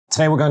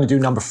Today we're going to do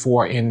number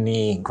 4 in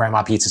the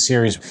Grandma Pizza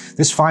series.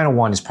 This final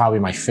one is probably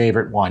my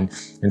favorite one,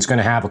 and it's going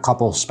to have a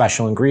couple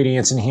special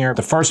ingredients in here.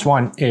 The first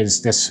one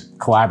is this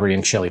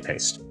Calabrian chili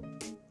paste.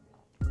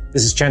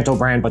 This is Cento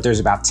brand, but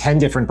there's about 10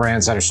 different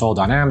brands that are sold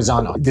on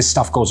Amazon. This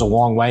stuff goes a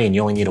long way, and you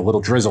only need a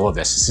little drizzle of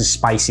this. This is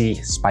spicy,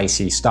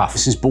 spicy stuff.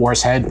 This is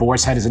Boar's Head.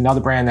 Boar's Head is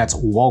another brand that's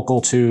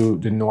local to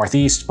the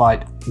Northeast,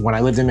 but when I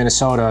lived in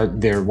Minnesota,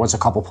 there was a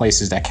couple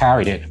places that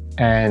carried it.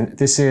 And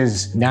this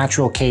is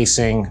natural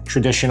casing,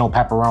 traditional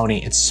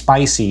pepperoni. It's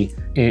spicy.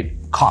 It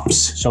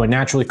cups. So it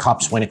naturally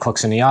cups when it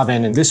cooks in the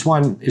oven. And this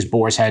one is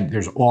Boar's Head.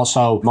 There's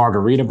also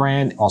Margherita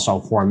brand,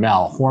 also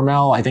Hormel.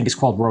 Hormel, I think it's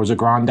called Rosa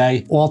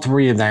Grande. All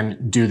 3 of them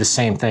do the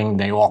same thing.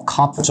 They all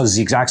cup. So it's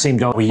the exact same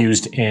dough we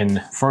used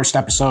in first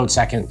episode,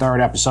 second,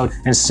 third episode.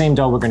 And it's the same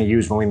dough we're going to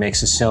use when we make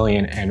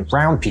Sicilian and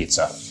round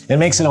pizza. It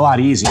makes it a lot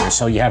easier.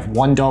 So you have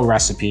one dough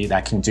recipe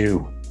that can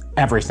do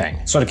everything.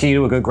 So the key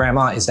to a good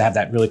grandma is to have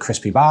that really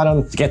crispy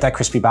bottom. To get that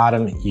crispy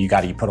bottom, you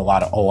put a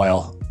lot of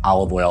oil,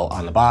 olive oil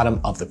on the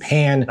bottom of the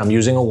pan. I'm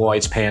using a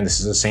Lloyd's pan.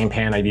 This is the same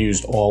pan I've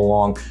used all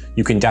along.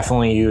 You can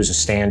definitely use a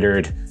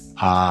standard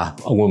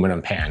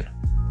aluminum pan.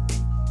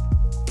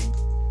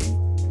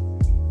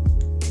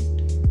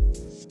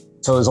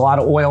 So there's a lot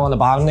of oil on the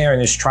bottom there,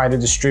 and just try to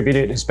distribute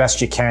it as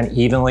best you can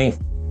evenly.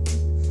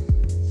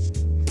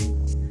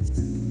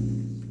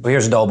 So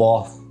here's a dough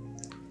ball,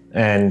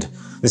 and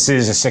this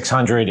is a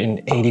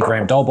 680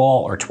 gram dough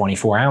ball or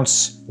 24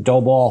 ounce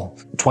dough ball.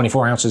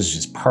 24 ounces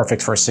is perfect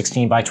for a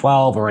 16 by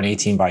 12 or an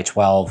 18 by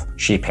 12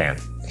 sheet pan.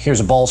 Here's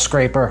a bowl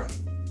scraper.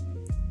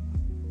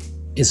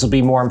 This will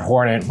be more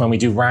important when we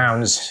do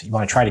rounds. You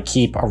want to try to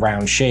keep a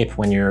round shape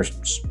when you're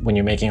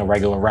making a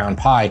regular round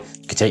pie.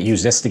 You could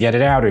use this to get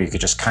it out, or you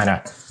could just kind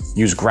of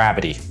use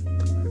gravity.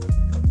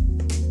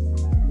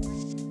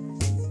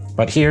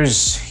 But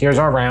here's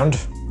our round.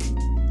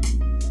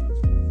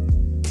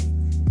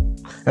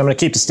 I'm gonna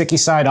keep the sticky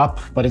side up,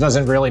 but it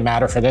doesn't really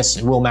matter for this.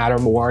 It will matter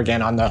more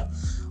again on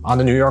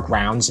the New York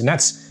rounds, and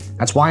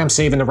that's why I'm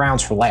saving the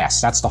rounds for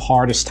last. That's the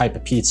hardest type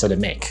of pizza to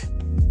make.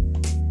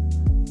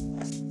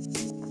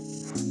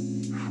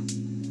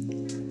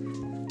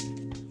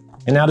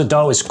 And now the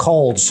dough is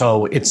cold,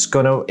 so it's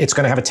gonna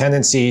have a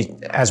tendency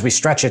as we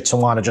stretch it to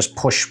want to just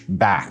push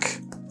back.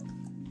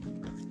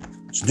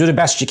 So do the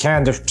best you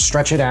can to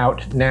stretch it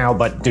out now,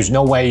 but there's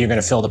no way you're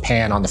gonna fill the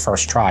pan on the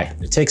first try.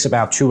 It takes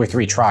about 2 or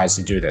 3 tries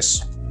to do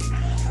this.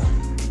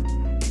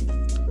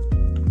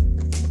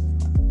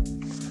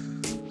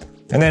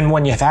 And then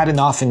when you've had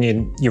enough and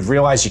you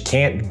realize you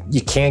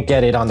can't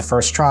get it on the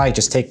first try,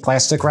 just take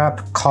plastic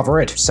wrap,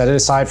 cover it, set it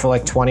aside for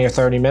like 20 or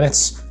 30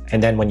 minutes.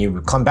 And then when you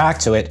come back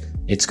to it,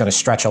 it's gonna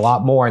stretch a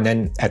lot more. And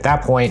then at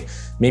that point,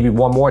 maybe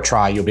one more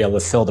try, you'll be able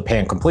to fill the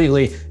pan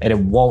completely and it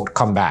won't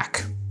come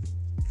back.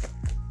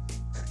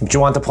 But you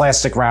want the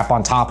plastic wrap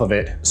on top of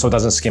it so it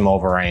doesn't skim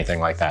over or anything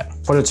like that.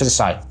 Put it to the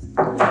side.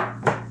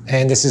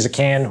 And this is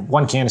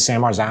one can of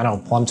San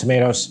Marzano plum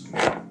tomatoes.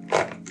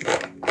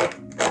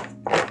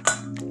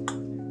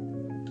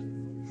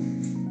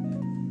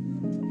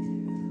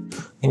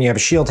 And you have a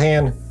shield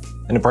hand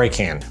and a brake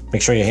hand.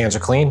 Make sure your hands are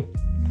clean.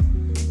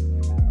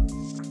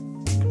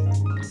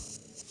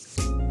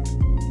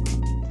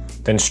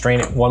 Then strain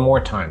it one more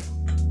time.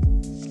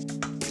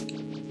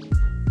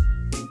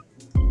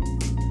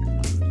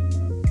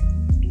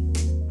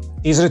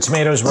 These are the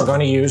tomatoes we're going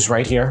to use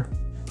right here.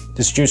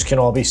 This juice can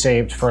all be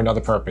saved for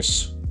another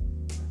purpose.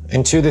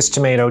 And to this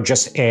tomato,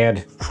 just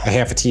add a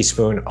half a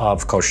teaspoon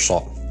of kosher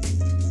salt.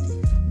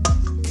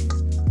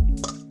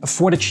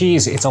 For the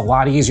cheese, it's a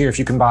lot easier if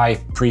you can buy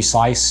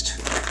pre-sliced.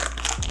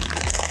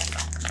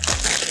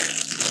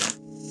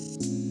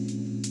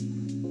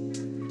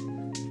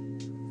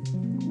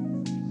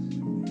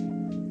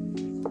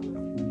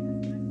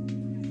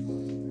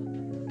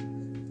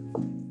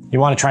 You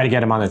want to try to get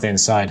them on the thin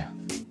side.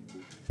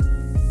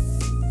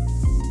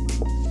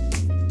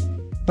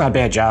 Not a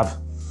bad job.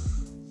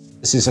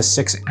 This is a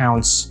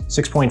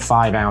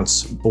 6.5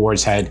 ounce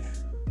Boar's Head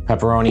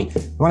pepperoni.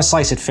 You want to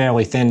slice it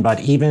fairly thin, but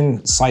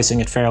even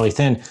slicing it fairly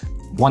thin,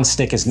 1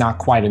 stick is not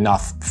quite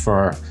enough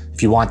for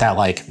if you want that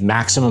like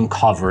maximum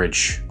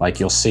coverage like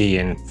you'll see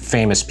in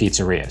famous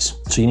pizzerias.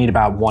 So you need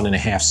about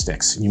 1.5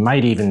 sticks. You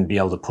might even be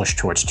able to push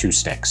towards 2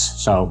 sticks.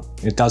 So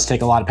it does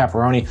take a lot of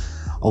pepperoni.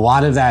 A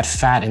lot of that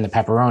fat in the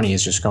pepperoni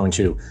is just going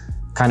to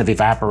kind of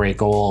evaporate,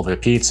 go all over the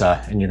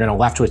pizza, and you're going to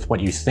left with what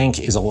you think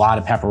is a lot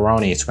of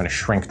pepperoni. It's going to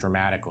shrink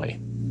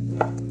dramatically.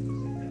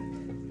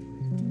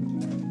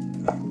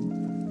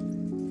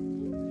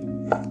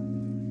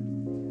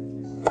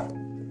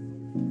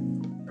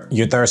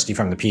 You're thirsty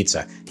from the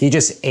pizza. He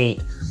just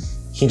ate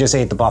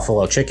the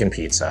buffalo chicken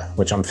pizza,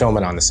 which I'm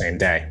filming on the same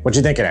day. What'd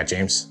you think of that,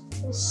 James?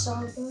 It's so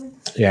good.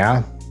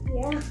 Yeah?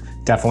 Yeah.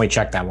 Definitely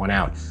check that one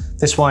out.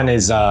 This one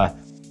is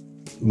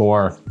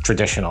more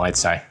traditional, I'd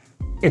say.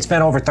 It's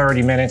been over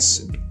 30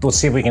 minutes. Let's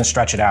see if we can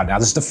stretch it out. Now,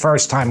 this is the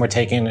first time we're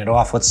taking it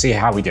off. Let's see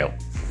how we do.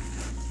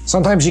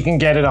 Sometimes you can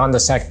get it on the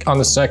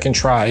second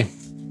try.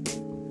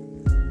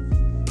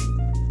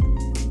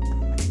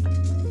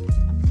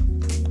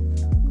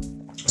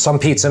 Some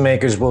pizza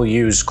makers will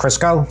use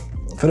Crisco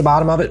for the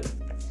bottom of it.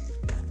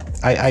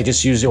 I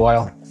just use the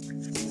oil.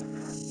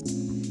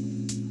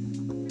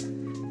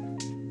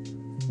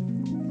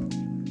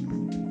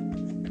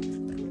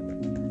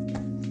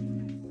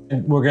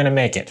 And we're gonna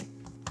make it.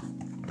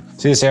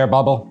 See this air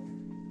bubble?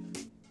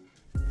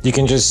 You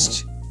can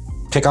just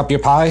pick up your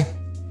pie,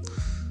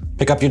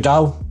 pick up your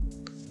dough,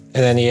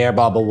 and then the air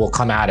bubble will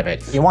come out of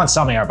it. You want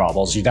some air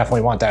bubbles. You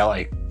definitely want that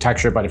like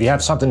texture, but if you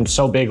have something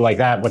so big like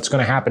that, what's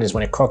gonna happen is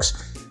when it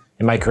cooks,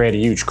 it might create a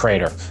huge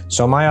crater.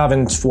 So my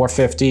oven's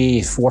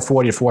 440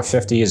 to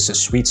 450 is a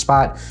sweet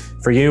spot.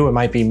 For you, it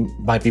might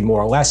be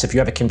more or less. If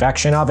you have a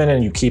convection oven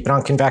and you keep it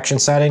on convection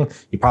setting,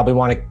 you probably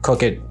want to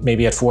cook it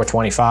maybe at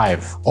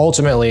 425.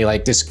 Ultimately,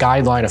 like this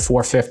guideline of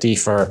 450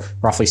 for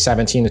roughly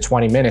 17 to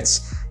 20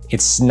 minutes,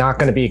 it's not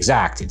gonna be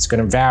exact. It's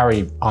gonna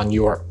vary on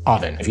your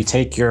oven. If you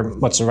take your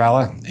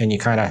mozzarella and you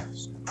kind of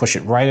push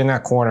it right in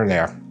that corner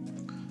there,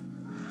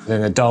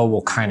 then the dough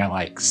will kind of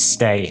like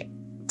stay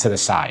to the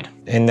side.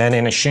 And then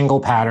in a shingle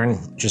pattern,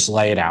 just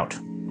lay it out.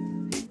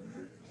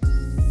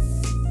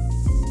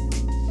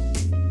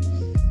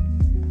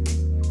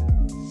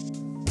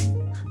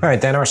 All right,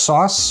 then our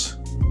sauce.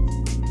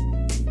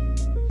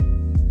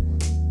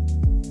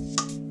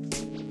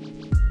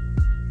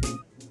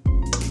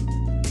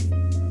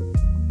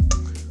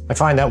 I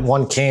find that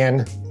one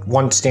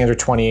standard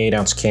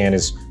 28-ounce can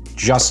is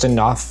just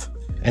enough.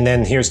 And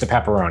then here's the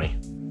pepperoni.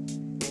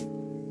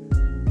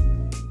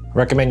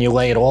 Recommend you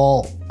lay it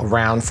all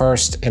around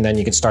first, and then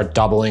you can start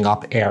doubling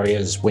up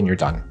areas when you're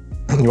done.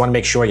 You wanna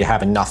make sure you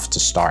have enough to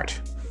start.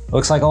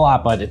 Looks like a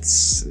lot, but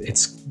it's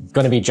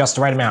gonna be just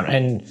the right amount.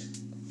 And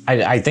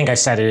I think I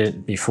said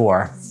it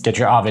before, get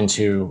your oven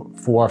to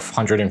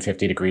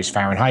 450 degrees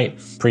Fahrenheit,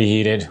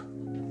 preheated.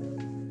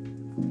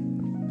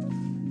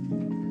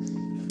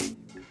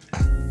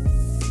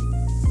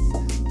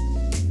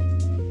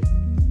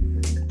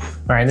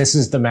 All right, this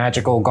is the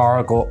magical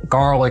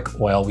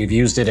garlic oil. We've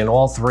used it in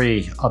all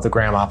 3 of the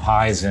grandma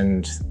pies,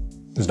 and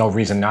there's no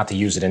reason not to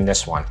use it in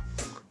this one.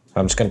 So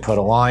I'm just gonna put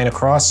a line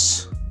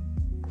across.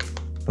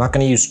 I'm not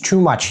gonna use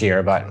too much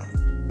here, but.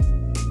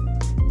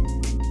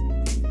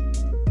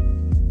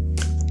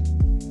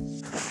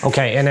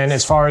 Okay, and then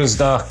as far as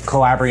the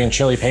Calabrian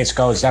chili paste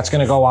goes, that's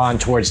gonna go on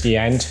towards the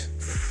end.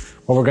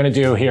 What we're gonna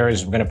do here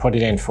is we're gonna put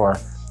it in for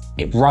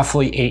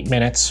roughly 8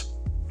 minutes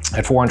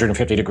at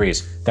 450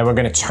 degrees. Then we're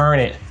gonna turn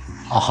it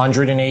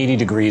 180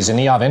 degrees in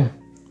the oven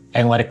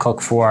and let it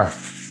cook for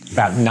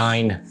about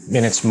 9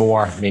 minutes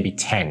more, maybe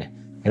 10.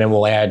 And then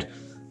we'll add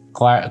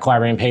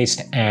Calabrian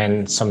paste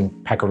and some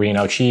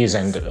pecorino cheese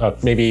and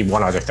maybe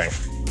one other thing.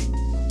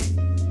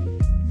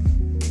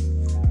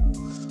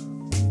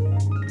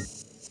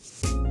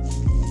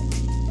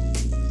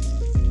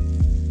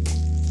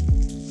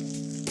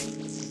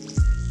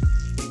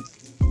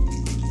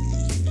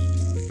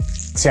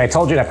 See, I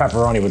told you that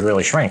pepperoni would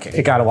really shrink.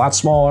 It got a lot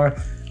smaller.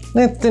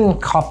 It didn't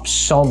cup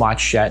so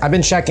much yet. I've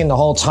been checking the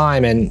whole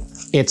time, and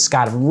it's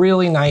got a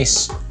really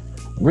nice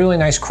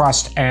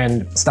crust,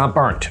 and it's not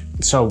burnt.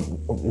 So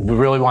we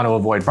really want to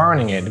avoid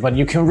burning it, but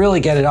you can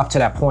really get it up to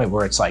that point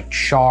where it's like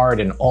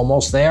charred and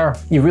almost there.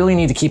 You really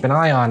need to keep an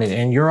eye on it,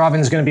 and your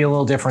oven's gonna be a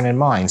little different than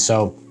mine.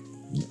 So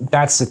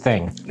that's the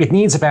thing. It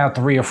needs about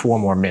 3 or 4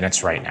 more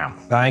minutes right now.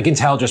 I can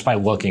tell just by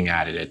looking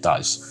at it, it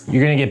does.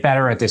 You're gonna get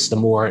better at this the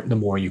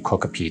more you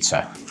cook a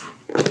pizza.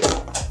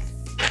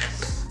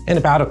 And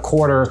about a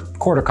quarter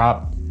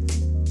cup.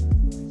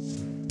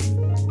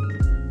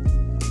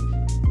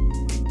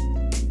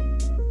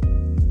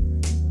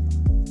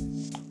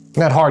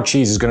 And that hard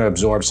cheese is gonna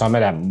absorb some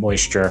of that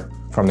moisture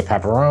from the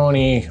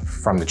pepperoni,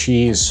 from the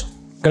cheese.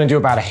 I'm gonna do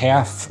about a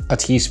half a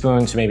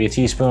teaspoon to maybe a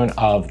teaspoon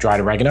of dried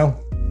oregano.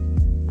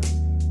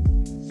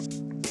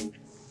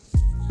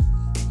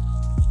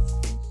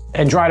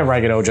 And dried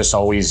oregano just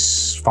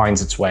always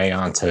finds its way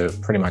onto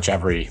pretty much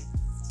every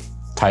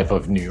type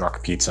of New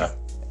York pizza.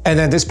 And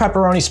then this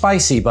pepperoni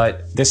spicy,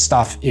 but this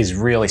stuff is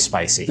really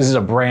spicy. This is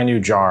a brand new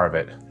jar of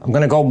it. I'm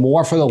gonna go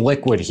more for the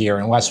liquid here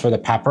and less for the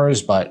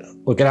peppers, but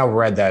look at how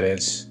red that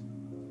is.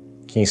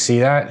 Can you see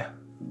that?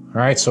 All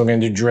right, so we're gonna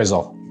do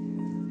drizzle.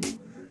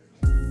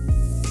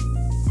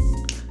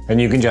 And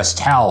you can just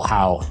tell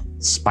how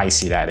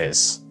spicy that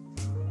is.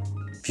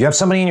 If you have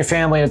somebody in your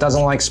family that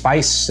doesn't like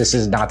spice, this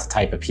is not the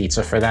type of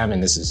pizza for them,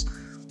 and this is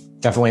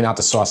definitely not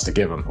the sauce to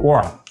give them.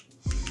 Or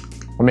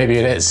maybe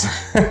it is.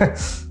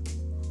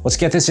 Let's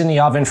get this in the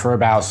oven for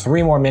about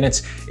 3 more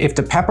minutes. If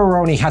the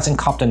pepperoni hasn't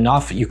cupped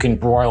enough, you can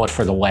broil it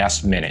for the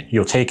last minute.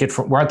 You'll take it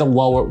from, we're at the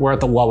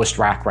lowest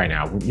rack right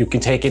now. You can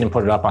take it and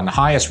put it up on the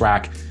highest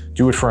rack,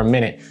 do it for a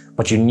minute,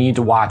 but you need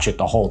to watch it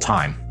the whole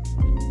time.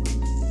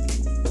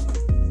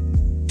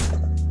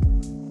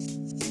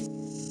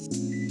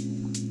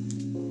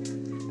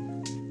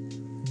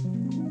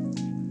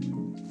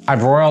 I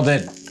broiled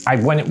it.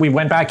 We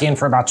went back in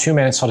for about 2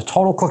 minutes, so the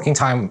total cooking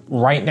time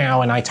right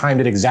now, and I timed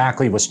it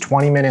exactly, was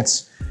 20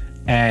 minutes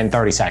and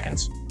 30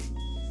 seconds.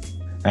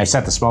 And I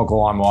set the smoke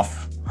alarm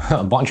off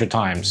a bunch of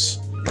times.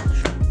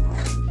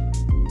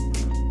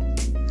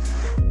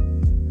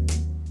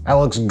 That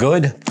looks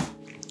good.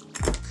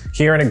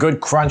 Hearing a good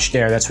crunch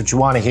there, that's what you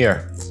want to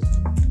hear.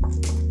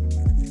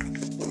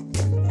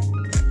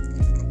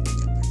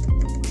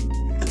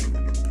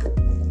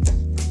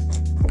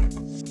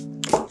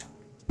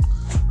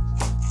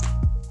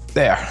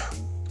 There.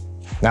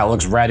 That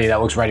looks ready.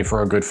 That looks ready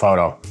for a good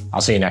photo.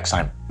 I'll see you next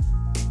time.